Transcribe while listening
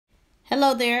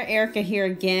Hello there, Erica here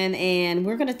again, and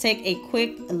we're going to take a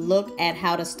quick look at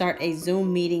how to start a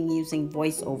Zoom meeting using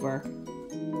VoiceOver.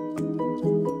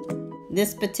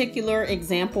 This particular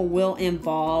example will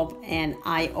involve an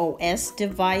iOS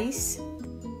device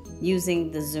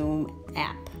using the Zoom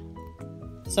app.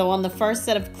 So on the first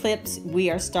set of clips, we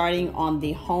are starting on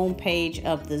the home page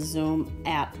of the Zoom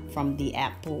app from the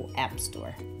Apple App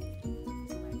Store.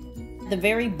 At the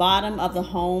very bottom of the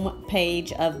home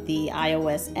page of the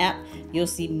iOS app, you'll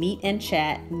see Meet and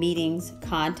Chat, Meetings,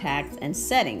 Contacts, and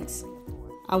Settings.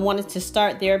 I wanted to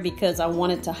start there because I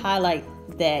wanted to highlight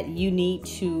that you need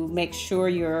to make sure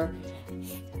your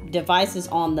device is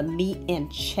on the Meet and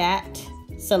Chat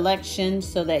selection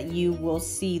so that you will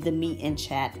see the Meet and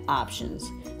Chat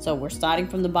options. So we're starting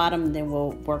from the bottom and then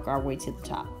we'll work our way to the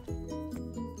top.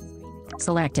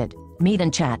 Selected. Meet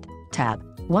and Chat, tab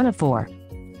 1 of 4.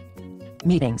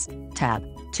 Meetings, tab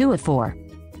 2 of 4.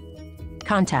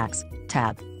 Contacts,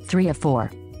 tab 3 of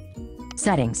 4.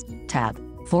 Settings, tab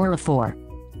 4 of 4.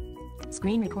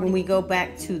 Screen recording. When we go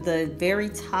back to the very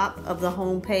top of the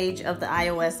home page of the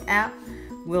iOS app,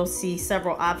 we'll see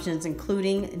several options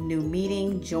including New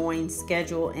Meeting, Join,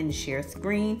 Schedule, and Share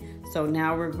Screen. So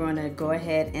now we're going to go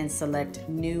ahead and select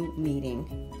New Meeting.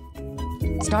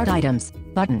 Start Items,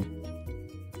 button.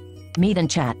 Meet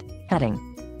and Chat, heading.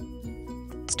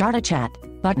 Start a chat,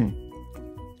 button.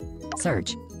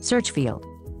 Search field.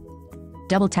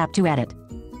 Double tap to edit.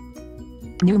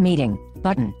 New Meeting,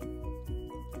 button.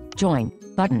 Join,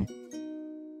 button.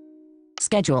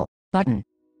 Schedule, button.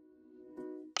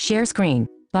 Share Screen,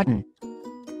 button.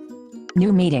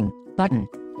 New Meeting, button.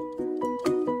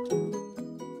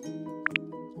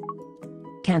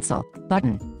 Cancel,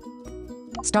 button.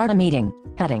 Start a meeting,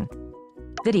 heading.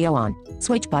 Video on,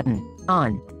 switch button,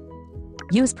 on.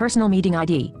 Use personal meeting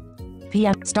ID.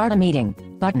 PM, start a meeting,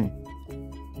 button.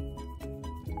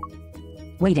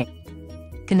 Waiting.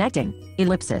 Connecting,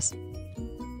 ellipsis.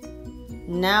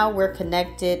 Now we're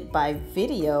connected by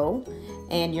video,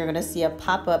 and you're going to see a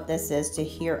pop-up that says to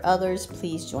hear others,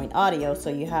 please join audio. So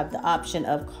you have the option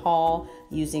of call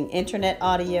using internet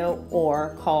audio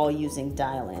or call using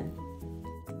dial-in.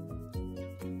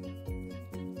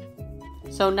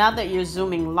 So now that you're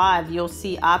zooming live, you'll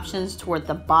see options toward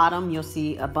the bottom. You'll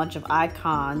see a bunch of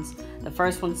icons. The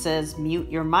first one says mute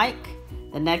your mic.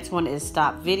 The next one is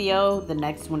stop video. The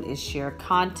next one is share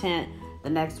content. The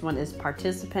next one is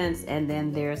participants. And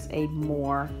then there's a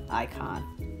more icon.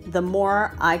 The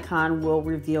more icon will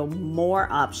reveal more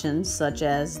options such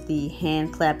as the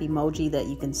hand clap emoji that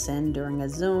you can send during a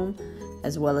Zoom,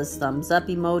 as well as thumbs up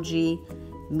emoji,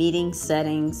 meeting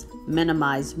settings,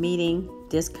 minimize meeting,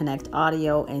 disconnect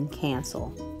audio, and cancel.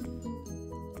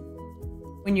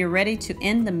 When you're ready to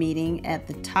end the meeting, at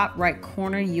the top right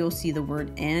corner, you'll see the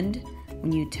word end.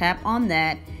 When you tap on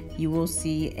that, you will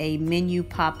see a menu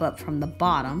pop up from the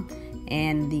bottom,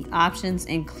 and the options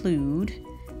include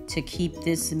to keep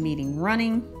this meeting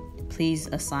running, please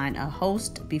assign a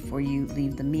host before you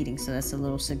leave the meeting. So that's a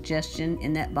little suggestion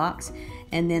in that box.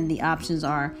 And then the options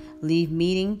are leave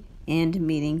meeting, end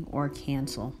meeting, or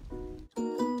cancel.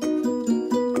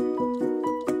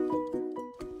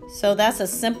 So that's a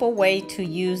simple way to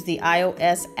use the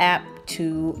iOS app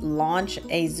to launch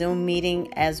a Zoom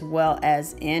meeting as well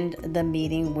as end the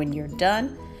meeting when you're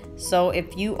done. So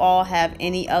if you all have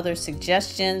any other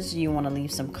suggestions, you want to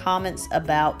leave some comments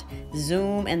about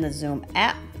Zoom and the Zoom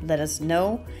app, let us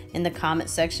know in the comment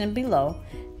section below.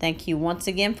 Thank you once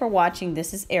again for watching.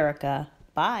 This is Erica.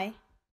 Bye.